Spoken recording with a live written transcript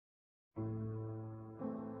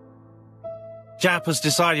Jap has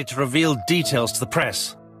decided to reveal details to the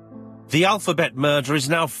press. The alphabet murder is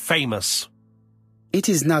now famous. It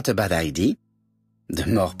is not a bad idea. The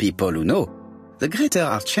more people who know, the greater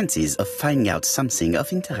our chances of finding out something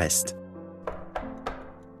of interest.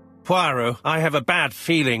 Poirot, I have a bad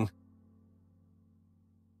feeling.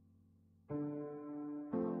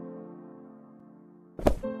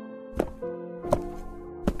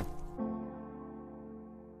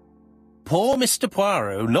 Poor Mr.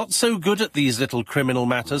 Poirot, not so good at these little criminal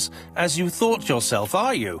matters as you thought yourself,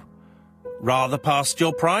 are you? Rather past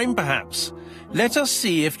your prime, perhaps. Let us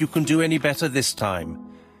see if you can do any better this time.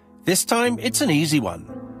 This time, it's an easy one.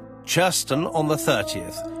 Churston on the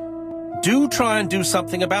 30th. Do try and do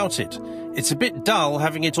something about it. It's a bit dull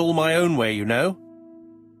having it all my own way, you know.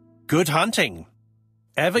 Good hunting.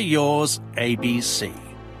 Ever yours, ABC.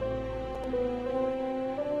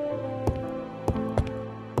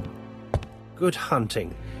 Good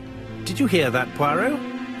hunting. Did you hear that, Poirot?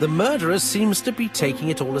 The murderer seems to be taking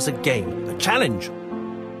it all as a game, a challenge.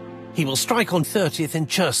 He will strike on 30th in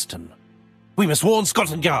Churston. We must warn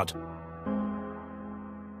Scotland Yard.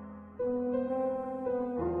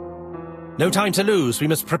 No time to lose. We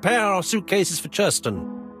must prepare our suitcases for Churston.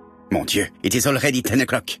 Mon Dieu, it is already 10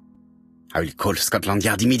 o'clock. I will call Scotland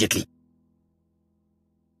Yard immediately.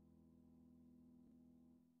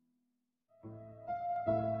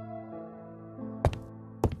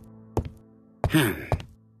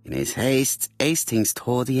 In his haste, Hastings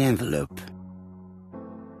tore the envelope.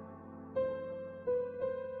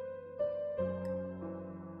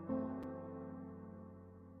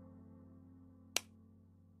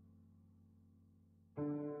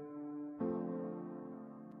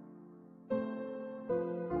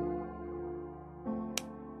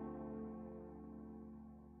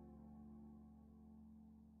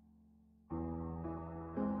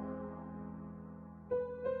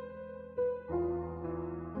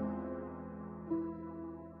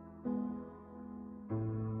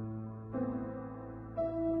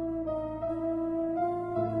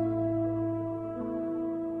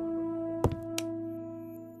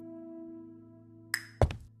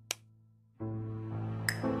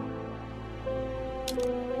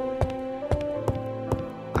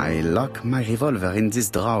 I lock my revolver in this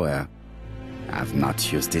drawer. I've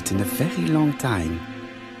not used it in a very long time.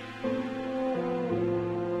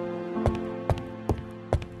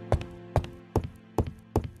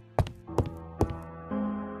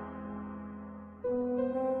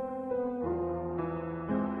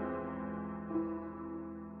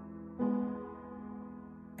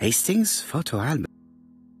 Hastings' photo album.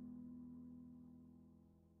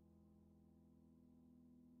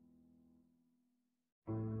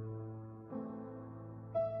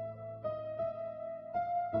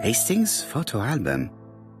 Hastings' photo album.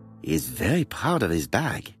 He is very proud of his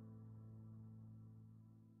bag.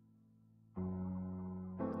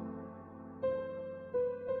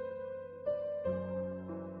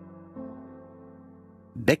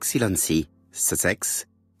 Bexhill-on-Sea, Sussex,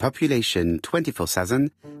 population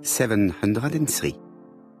 24,703.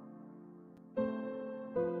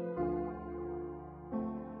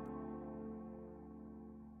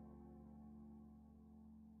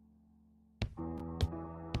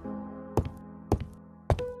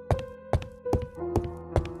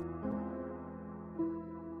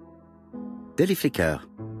 Daily Flicker,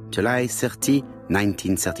 July 30,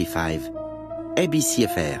 1935. ABC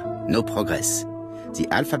affair, no progress. The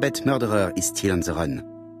alphabet murderer is still on the run.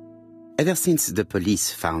 Ever since the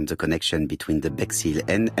police found the connection between the Bexhill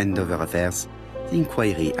and Andover affairs, the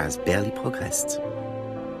inquiry has barely progressed.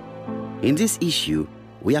 In this issue,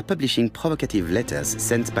 we are publishing provocative letters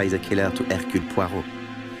sent by the killer to Erküля Pуаро.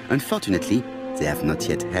 Unfortunately, they have not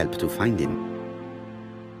yet helped to find him.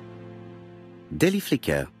 Daily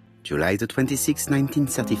Flicker, July the 26th,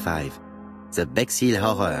 1935. The Bexhill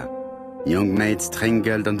horror. Young maid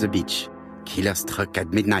strangled on the beach. Killer struck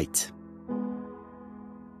at midnight.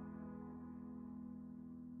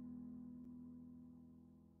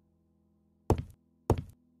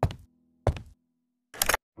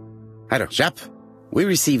 Hello, chap. We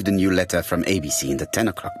received a new letter from ABC in the 10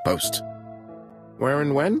 o'clock post. Where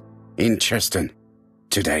and when? In Churston.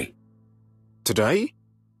 Today. Today?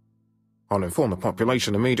 I'll inform the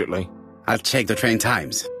population immediately. I'll check the train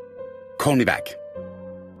times. Call me back.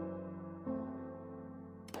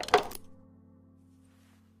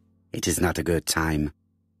 It is not a good time.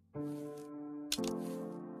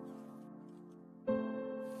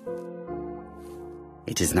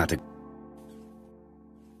 It is not a...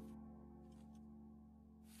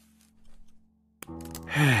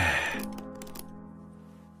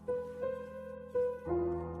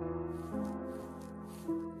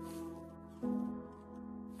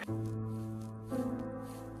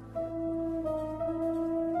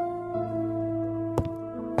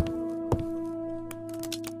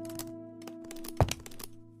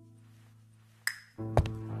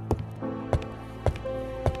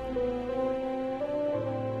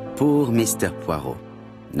 Poor Mr. Poirot.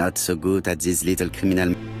 Not so good at this little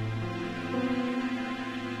criminal...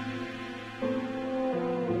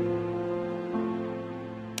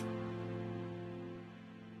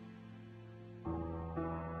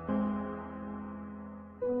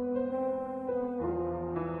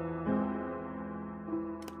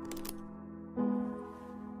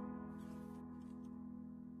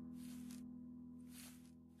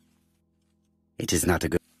 It is not a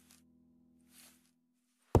good...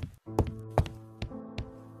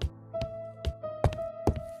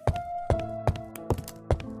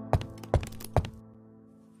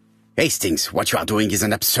 Hastings, what you are doing is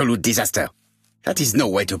an absolute disaster. That is no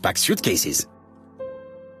way to pack suitcases.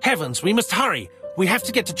 Heavens, we must hurry! We have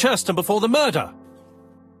to get to Частному before the murder!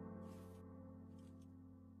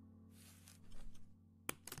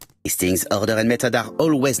 Hastings' order and method are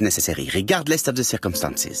always necessary, regardless of the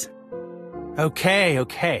circumstances. Okay,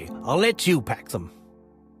 okay. I'll let you pack them.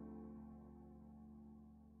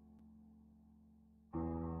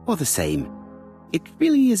 All the same, it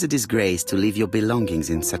really is a disgrace to leave your belongings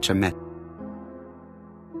in such a mess.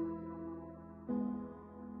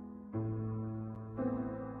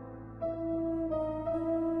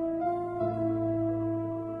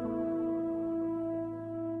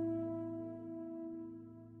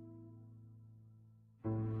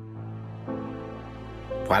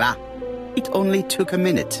 Voila! It only took a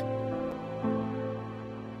minute.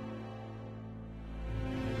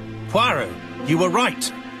 Poirot, you were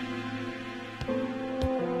right.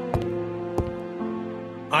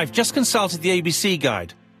 I've just consulted the ABC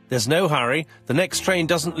guide. There's no hurry. The next train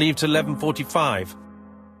doesn't leave till 11:45.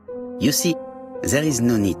 You see, there is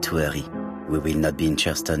no need to hurry. We will not be in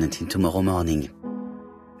Charleston until tomorrow morning,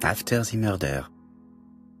 after the murder.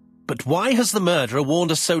 But why has the murderer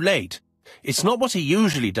warned us so late? It's not what he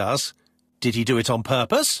usually does. Did he do it on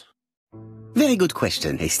purpose? Very good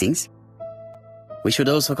question, Hastings. We should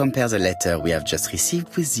also compare the letter we have just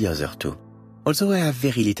received with the other two, although I have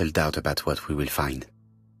very little doubt about what we will find.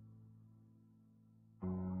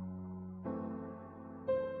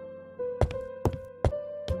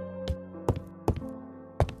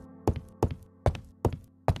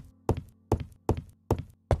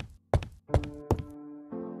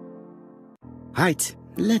 Right,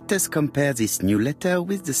 let us compare this new letter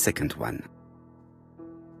with the second one.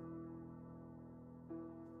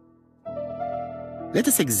 Let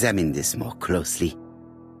us examine this more closely.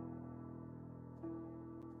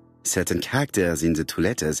 Certain characters in the two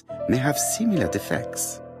letters may have similar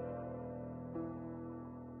defects.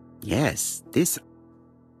 Yes, this...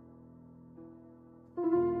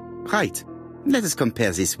 Right, let us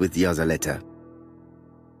compare this with the other letter.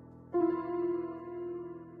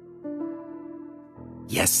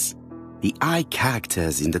 Yes, the I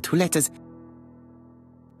characters in the two letters.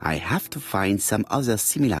 I have to find some other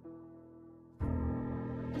similar...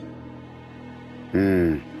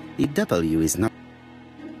 The W is not...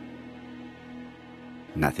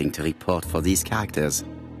 Nothing to report for these characters.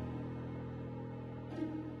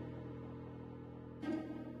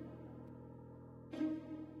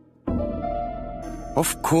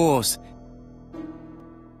 Of course.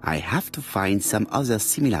 I have to find some other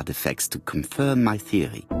similar defects to confirm my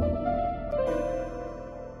theory.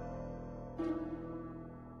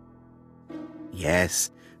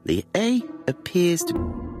 Yes, the A appears to...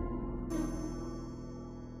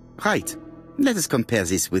 Right, let us compare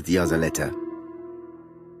this with the other letter.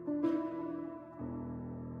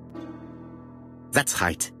 That's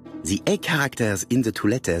right, the A characters in the two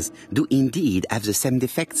letters do indeed have the same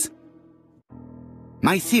defects.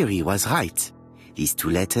 My theory was right. These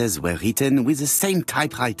two letters were written with the same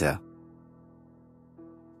typewriter.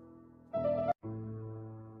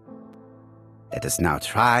 Let us now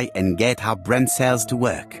try and get our brain cells to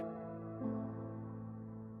work.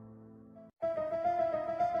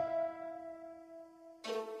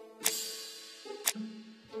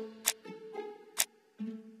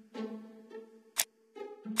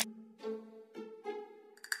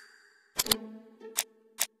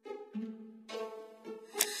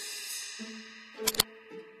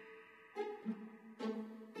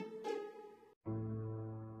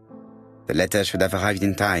 The letter should have arrived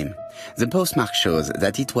in time. The postmark shows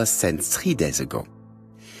that it was sent 3 days ago.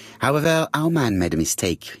 However, our man made a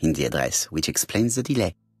mistake in the address, which explains the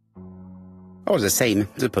delay. All the same,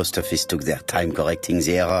 the post office took their time correcting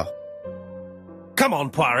the error. Come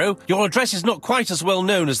on, Poirot. Your address is not quite as well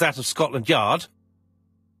known as that of Scotland Yard.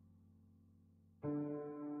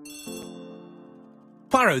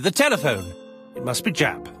 Poirot, the telephone. It must be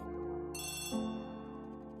Jap.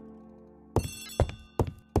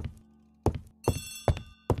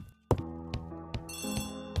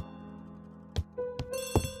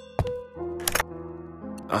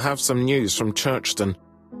 I have some news from Churchton.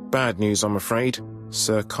 Bad news, I'm afraid.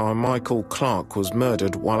 Sir Carmichael Clarke was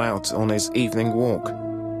murdered while out on his evening walk.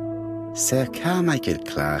 Sir Carmichael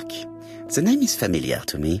Clarke. The name is familiar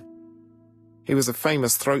to me. He was a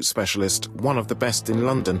famous throat specialist, one of the best in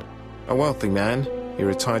London. A wealthy man, he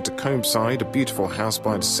retired to Combside, a beautiful house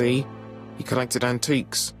by the sea. He collected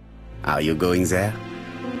antiques. Are you going there?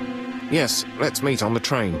 Yes, let's meet on the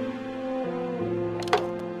train.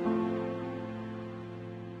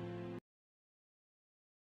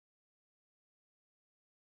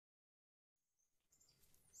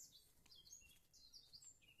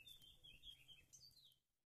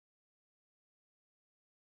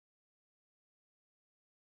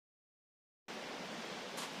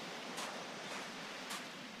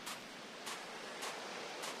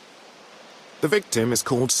 The victim is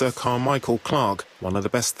called Sir Carmichael Clarke, one of the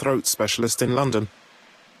best throat specialists in London.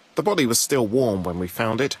 The body was still warm when we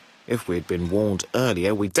found it. If we'd been warned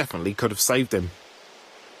earlier, we definitely could have saved him.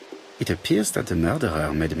 It appears that the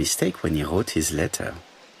murderer made a mistake when he wrote his letter.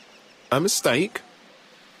 A mistake?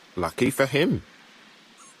 Lucky for him.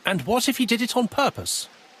 And what if he did it on purpose?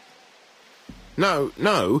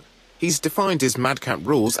 No. He's defined his madcap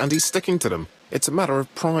rules and he's sticking to them. It's a matter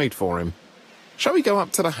of pride for him. Shall we go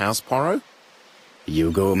up to the house, Poirot?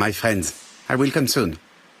 You go, my friend. I will come soon.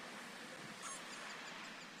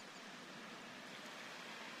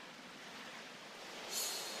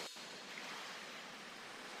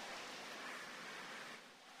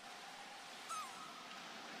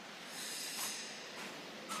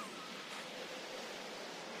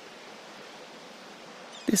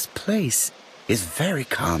 This place is very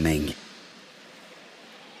calming.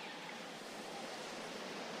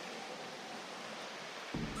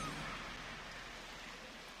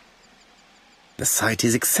 The site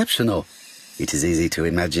is exceptional. It is easy to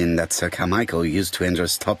imagine that Sir Carmichael used to enjoy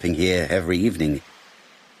stopping here every evening.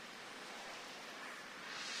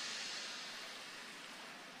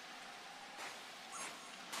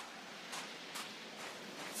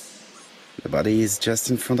 The body is just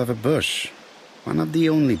in front of a bush, one of the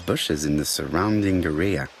only bushes in the surrounding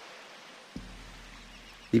area.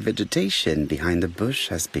 The vegetation behind the bush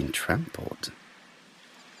has been trampled.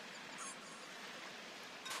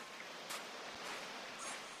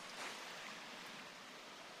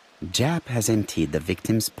 Jap has emptied the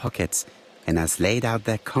victim's pockets and has laid out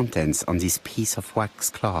their contents on this piece of wax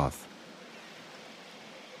cloth.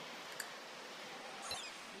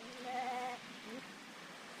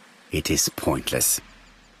 It is pointless.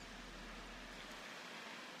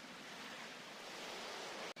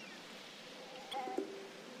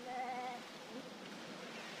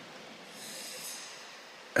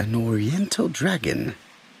 An oriental dragon.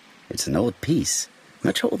 It's an old piece,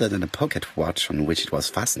 much older than the pocket watch on which it was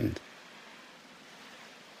fastened.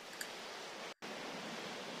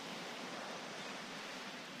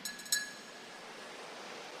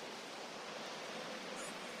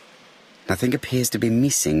 Nothing appears to be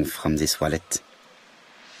missing from this wallet.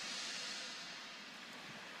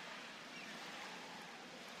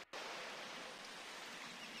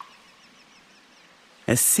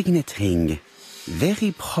 A signet ring,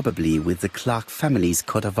 very probably with the Clarke family's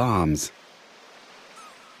coat of arms.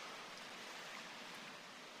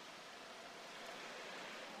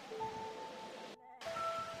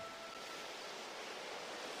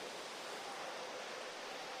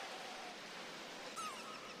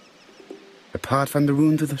 Apart from the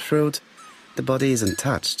wound to the throat, the body is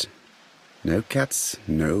untouched. No cuts,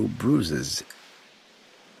 no bruises.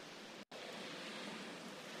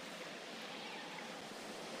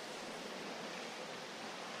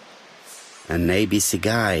 An ABC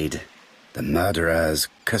guide, the murderer's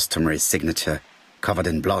customary signature, covered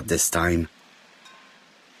in blood this time.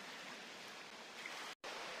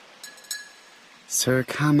 Sir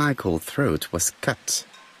Carmichael's throat was cut.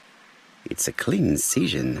 It's a clean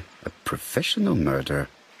incision, a professional murder.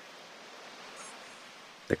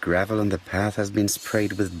 The gravel on the path has been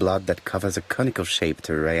sprayed with blood that covers a conical-shaped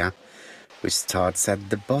area, which starts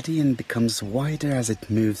at the body and becomes wider as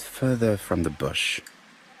it moves further from the bush.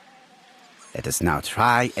 Let us now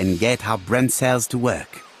try and get our brain cells to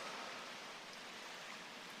work.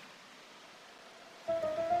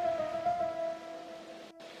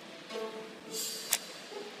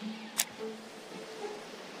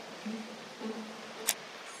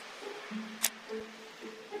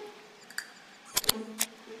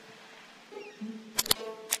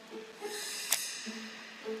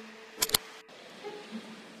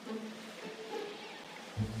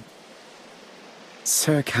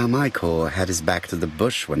 Sir Carmichael had his back to the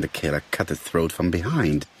bush when the killer cut the throat from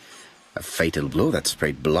behind. A fatal blow that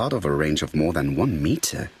sprayed blood over a range of more than 1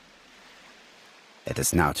 meter. Let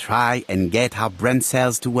us now try and get our brain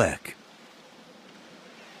cells to work.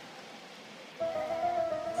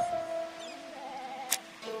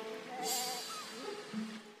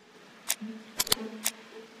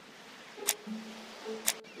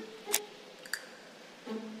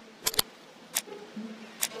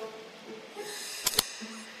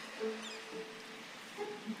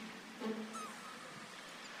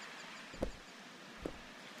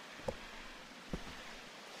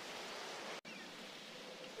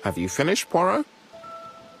 Have you finished, Poirot?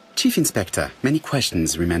 Chief Inspector, many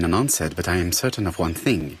questions remain unanswered, but I am certain of one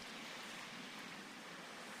thing.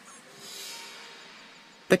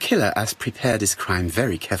 The killer has prepared his crime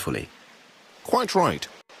very carefully. Quite right.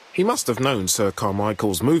 He must have known Sir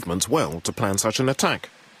Carmichael's movements well to plan such an attack.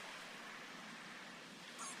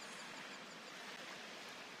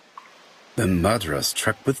 The murderer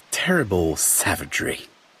struck with terrible savagery.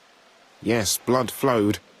 Yes, blood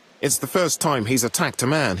flowed. It's the first time he's attacked a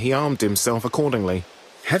man. He armed himself accordingly.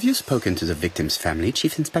 Have you spoken to the victim's family,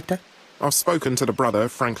 Chief Inspector? I've spoken to the brother,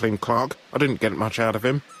 Franklin Clarke. I didn't get much out of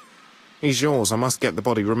him. He's yours. I must get the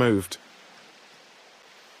body removed.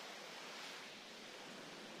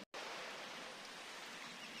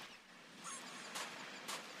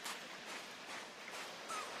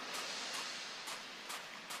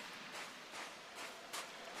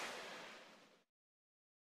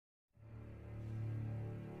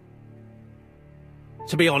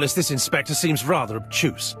 To be honest, this inspector seems rather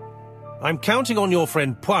obtuse. I'm counting on your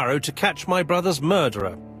friend Poirot to catch my brother's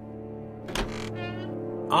murderer.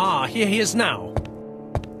 Ah, here he is now.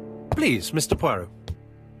 Please, Mr. Poirot.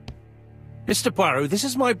 Mr. Poirot, this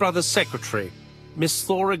is my brother's secretary, Miss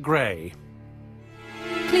Thora Gray.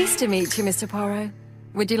 Pleased to meet you, Mr. Poirot.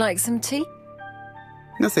 Would you like some tea?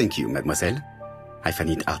 No, thank you, mademoiselle. I find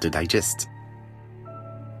it hard to digest.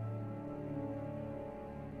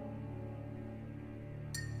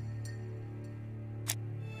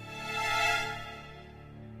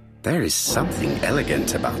 There is something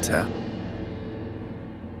elegant about her.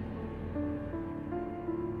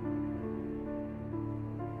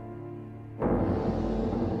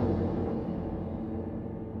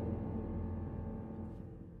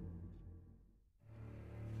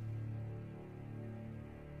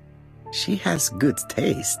 She has good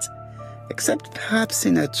taste, except perhaps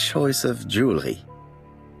in her choice of jewelry.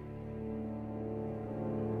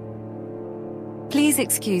 Please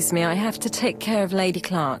excuse me, I have to take care of Lady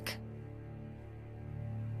Clarke.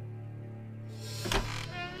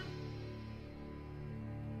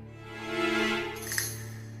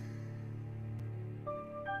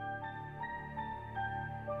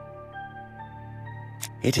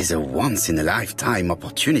 It is a once-in-a-lifetime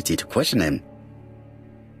opportunity to question him.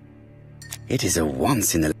 It is a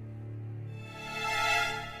once-in-a...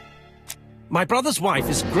 My brother's wife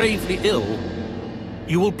is gravely ill.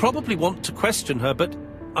 You will probably want to question her, but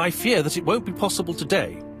I fear that it won't be possible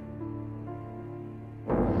today.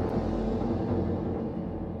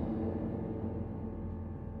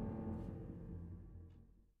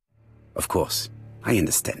 Of course, I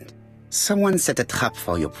understand. Someone set a trap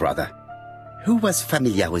for your brother. Who was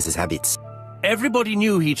familiar with his habits? Everybody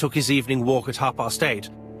knew he took his evening walk at 8:30,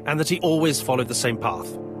 and that he always followed the same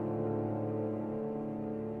path.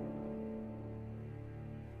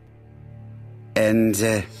 And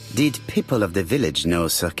did people of the village know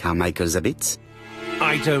Sir Carmichael's habits?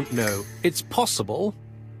 I don't know. It's possible.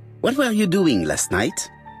 What were you doing last night?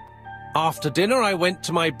 After dinner, I went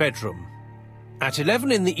to my bedroom. At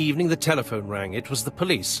 11 in the evening, the telephone rang. It was the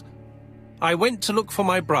police. I went to look for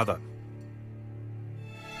my brother.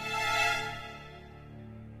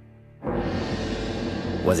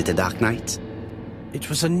 Was it a dark night? It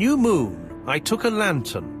was a new moon. I took a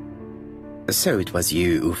lantern. So it was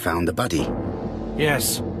you who found the body?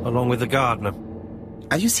 Yes, along with the gardener.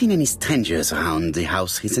 Have you seen any strangers around the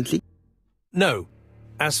house recently? No.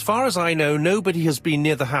 As far as I know, nobody has been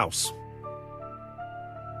near the house.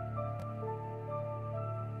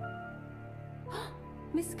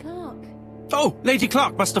 Miss Clarke. Oh, Lady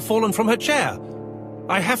Clarke must have fallen from her chair.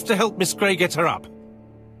 I have to help Miss Gray get her up.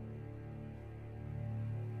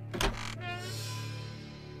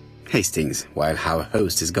 Hastings, while our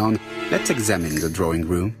host is gone, let's examine the drawing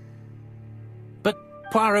room. But,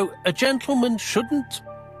 Poirot, a gentleman shouldn't...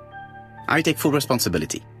 I take full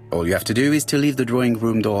responsibility. All you have to do is to leave the drawing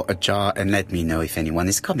room door ajar and let me know if anyone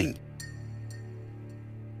is coming.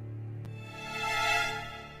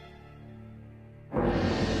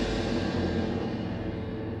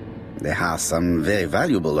 There are some very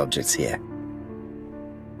valuable objects here.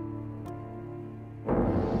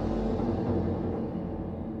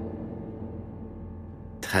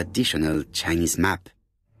 Traditional Chinese map.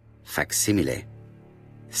 Facsimile.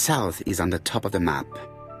 South is on the top of the map.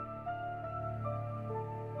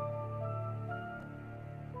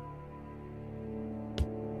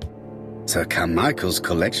 Sir Carmichael's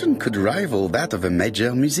collection could rival that of a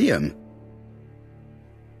major museum.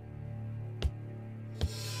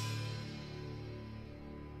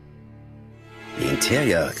 The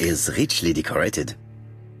interior is richly decorated.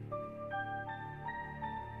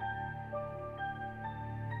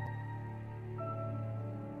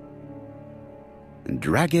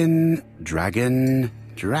 Dragon, dragon,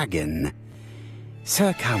 dragon.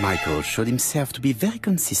 Sir Carmichael showed himself to be very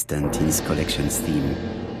consistent in his collection's theme.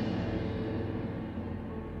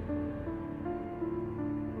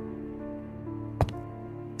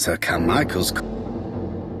 Sir Carmichael's...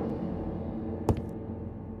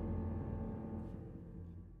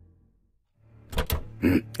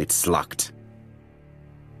 it's locked.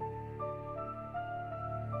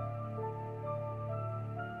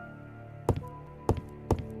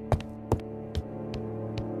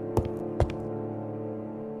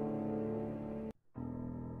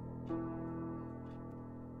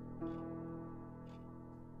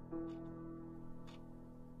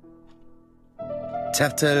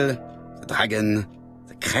 Turtle, the dragon,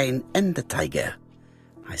 the crane and the tiger.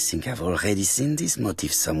 I think I've already seen this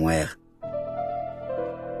motif somewhere.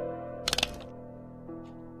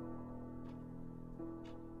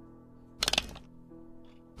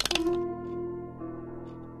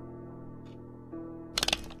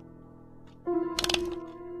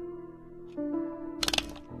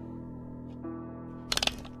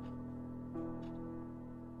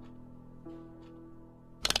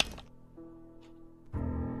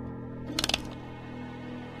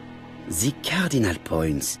 The cardinal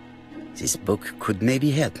points. This book could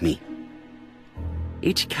maybe help me.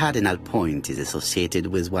 Each cardinal point is associated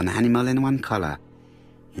with one animal and one color.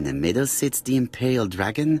 In the middle sits the imperial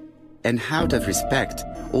dragon, and out of respect,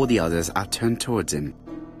 all the others are turned towards him.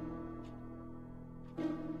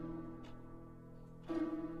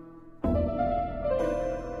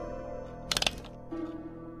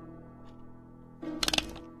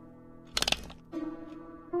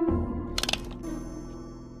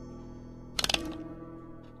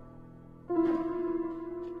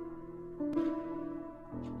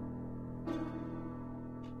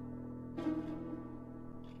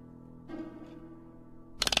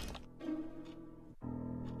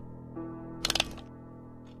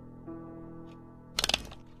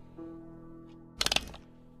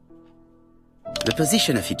 The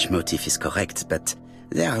position of each motif is correct, but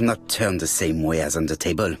they are not turned the same way as on the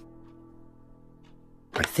table.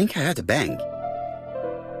 I think I heard a bang.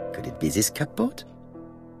 Could it be this cupboard?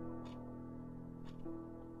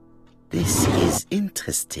 This is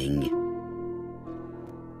interesting.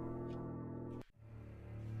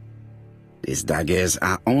 These daggers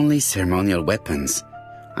are only ceremonial weapons.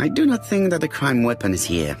 I do not think that the crime weapon is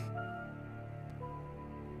here.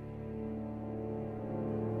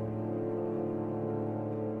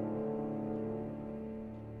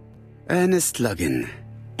 Ernest Logan,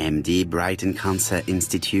 MD, Brighton Cancer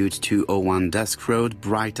Institute, 201 Dusk Road,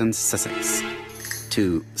 Brighton, Sussex.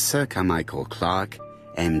 To Sir Carmichael Clarke,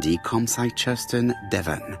 MD, Comside Churton,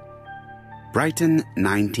 Devon. Brighton,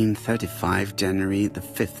 1935, January the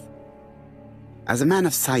 5th. As a man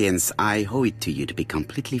of science, I owe it to you to be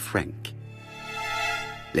completely frank.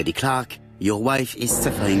 Lady Clarke, your wife is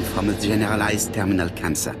suffering from a generalized terminal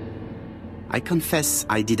cancer. I confess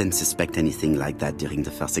I didn't suspect anything like that during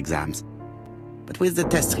the first exams. But with the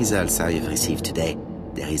test results I have received today,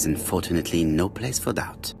 there is unfortunately no place for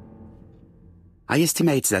doubt. I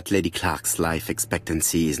estimate that Lady Clarke's life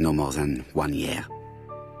expectancy is no more than 1 year.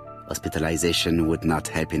 Hospitalization would not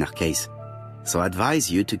help in her case, so I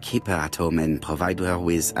advise you to keep her at home and provide her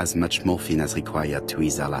with as much morphine as required to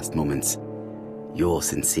ease her last moments. Yours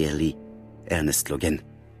sincerely, Ernest Logan.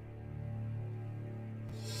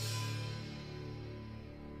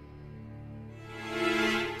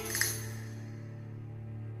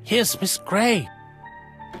 Here's Miss Grey.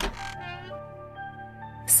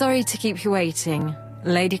 Sorry to keep you waiting.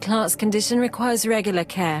 Lady Clarke's condition requires regular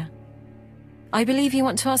care. I believe you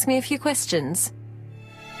want to ask me a few questions.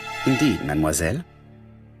 Indeed, mademoiselle.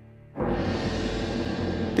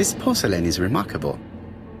 This porcelain is remarkable.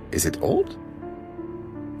 Is it old?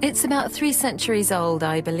 It's about 3 centuries old,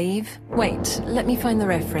 I believe. Wait, let me find the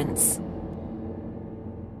reference.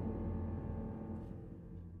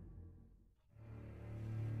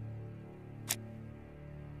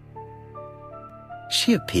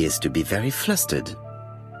 She appears to be very flustered.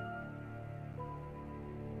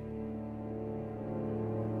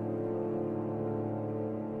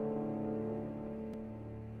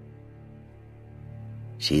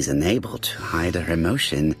 She's unable to hide her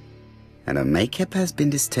emotion, and her makeup has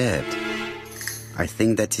been disturbed. I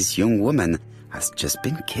think that this young woman has just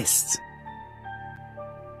been kissed.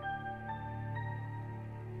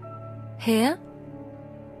 Here?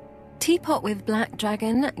 Teapot with black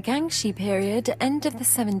dragon, Gangxi period, end of the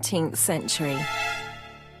 17th century.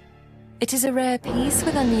 It is a rare piece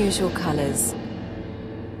with unusual colours.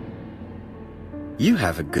 You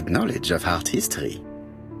have a good knowledge of art history.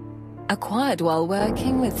 Acquired while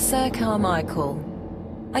working with Sir Carmichael.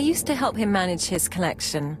 I used to help him manage his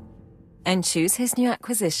collection and choose his new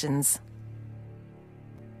acquisitions.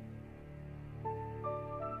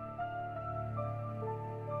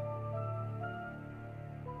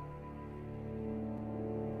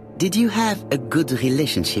 Did you have a good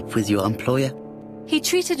relationship with your employer? He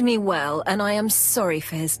treated me well, and I am sorry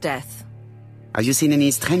for his death. Have you seen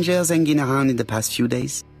any strangers hanging around in the past few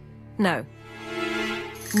days? No.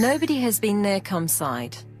 Nobody has been near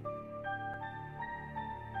Comside.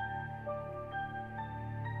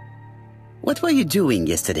 What were you doing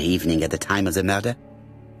yesterday evening at the time of the murder?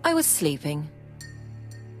 I was sleeping.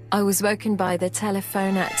 I was woken by the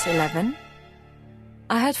telephone at 11.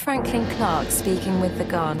 I heard Franklin Clarke speaking with the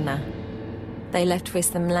gardener. They left with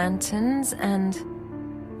some lanterns and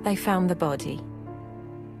they found the body.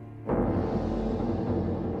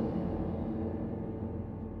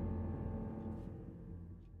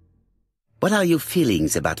 What are your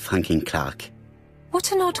feelings about Franklin Clarke?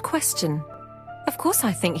 What an odd question. Of course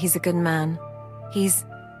I think he's a good man. He's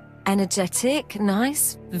energetic,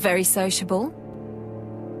 nice, very sociable.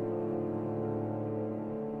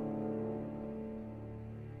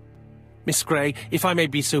 Miss Gray, if I may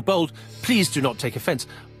be so bold, please do not take offence.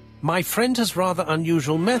 My friend has rather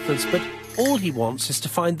unusual methods, but all he wants is to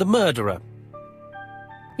find the murderer.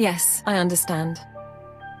 Yes, I understand.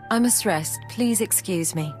 I must rest. Please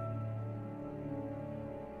excuse me.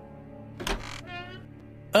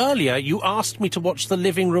 Earlier, you asked me to watch the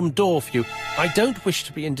living room door for you. I don't wish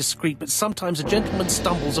to be indiscreet, but sometimes a gentleman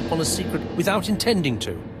stumbles upon a secret without intending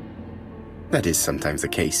to. That is sometimes the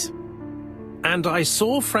case. And I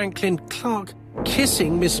saw Franklin Clarke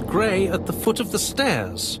kissing Miss Gray at the foot of the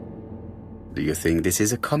stairs. Do you think this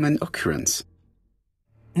is a common occurrence?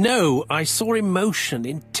 No, I saw emotion,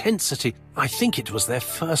 intensity. I think it was their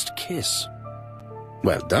first kiss.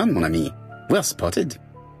 Well done, mon ami. Well spotted.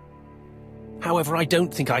 However, I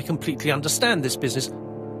don't think I completely understand this business.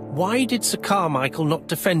 Why did Sir Carmichael not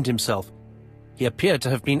defend himself? He appeared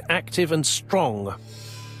to have been active and strong.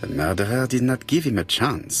 The murderer did not give him a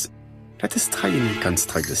chance. Let us try and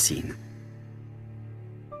reconstruct the scene.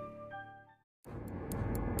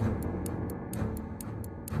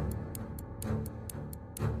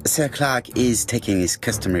 Sir Clarke is taking his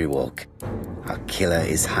customary walk. Our killer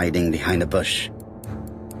is hiding behind a bush.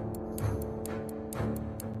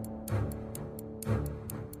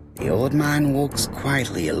 The old man walks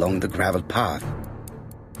quietly along the gravel path.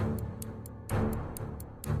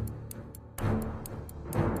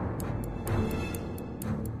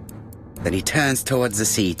 Then he turns towards the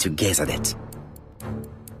sea to gaze at it.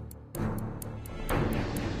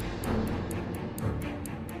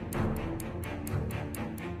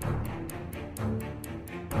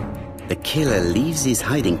 The killer leaves his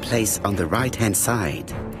hiding place on the right-hand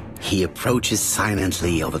side. He approaches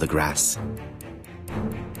silently over the grass.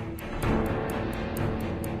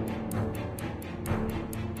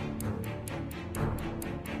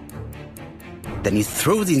 Then he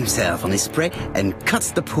throws himself on his prey and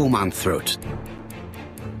cuts the poor man's throat.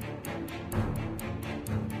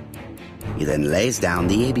 He then lays down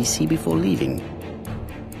the ABC before leaving.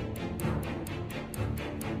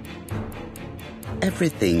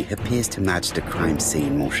 Everything appears to match the crime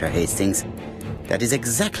scene, mon cher Hastings. That is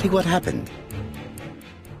exactly what happened.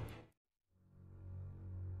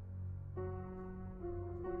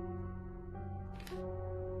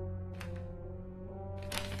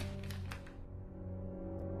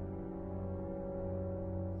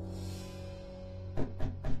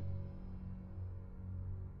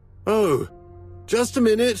 Oh, just a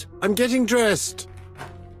minute. I'm getting dressed.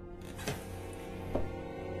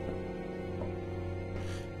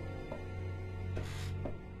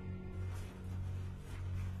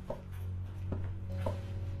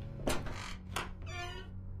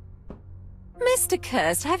 Mr.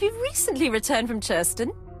 Kirst, have you recently returned from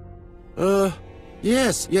Churston?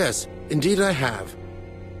 Yes, indeed I have.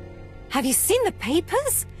 Have you seen the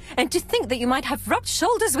papers? And to think that you might have rubbed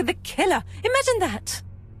shoulders with the killer. Imagine that.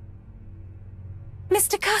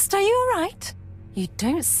 Mr. Kirst, are you all right? You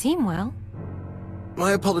don't seem well.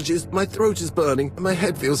 My apologies. My throat is burning and my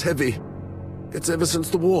head feels heavy. It's ever since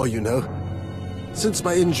the war, you know. Since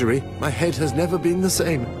my injury, my head has never been the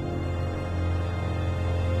same.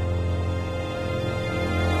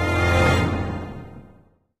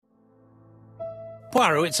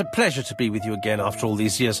 Poirot, it's a pleasure to be with you again after all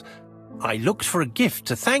these years. I looked for a gift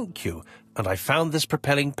to thank you, and I found this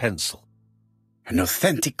propelling pencil. An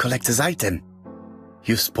authentic collector's item.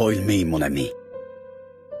 You spoil me, mon ami.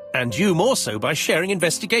 And you more so by sharing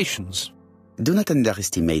investigations. Do not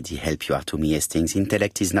underestimate the help you are to me, Hastings.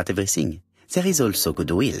 Intellect is not everything. There is also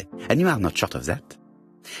goodwill, and you are not short of that.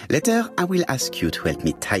 Later, I will ask you to help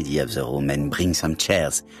me tidy up the room and bring some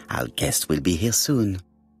chairs. Our guest will be here soon.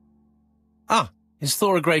 Ah, is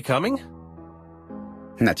Thora Grey coming?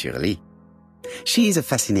 Naturally. She is a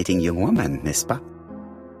fascinating young woman, n'est-ce pas?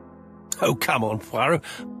 Oh, come on, Poirot.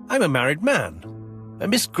 I'm a married man.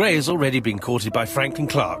 And Miss Grey has already been courted by Franklin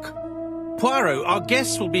Clarke. Poirot, our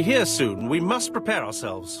guests will be here soon. We must prepare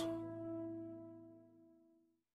ourselves.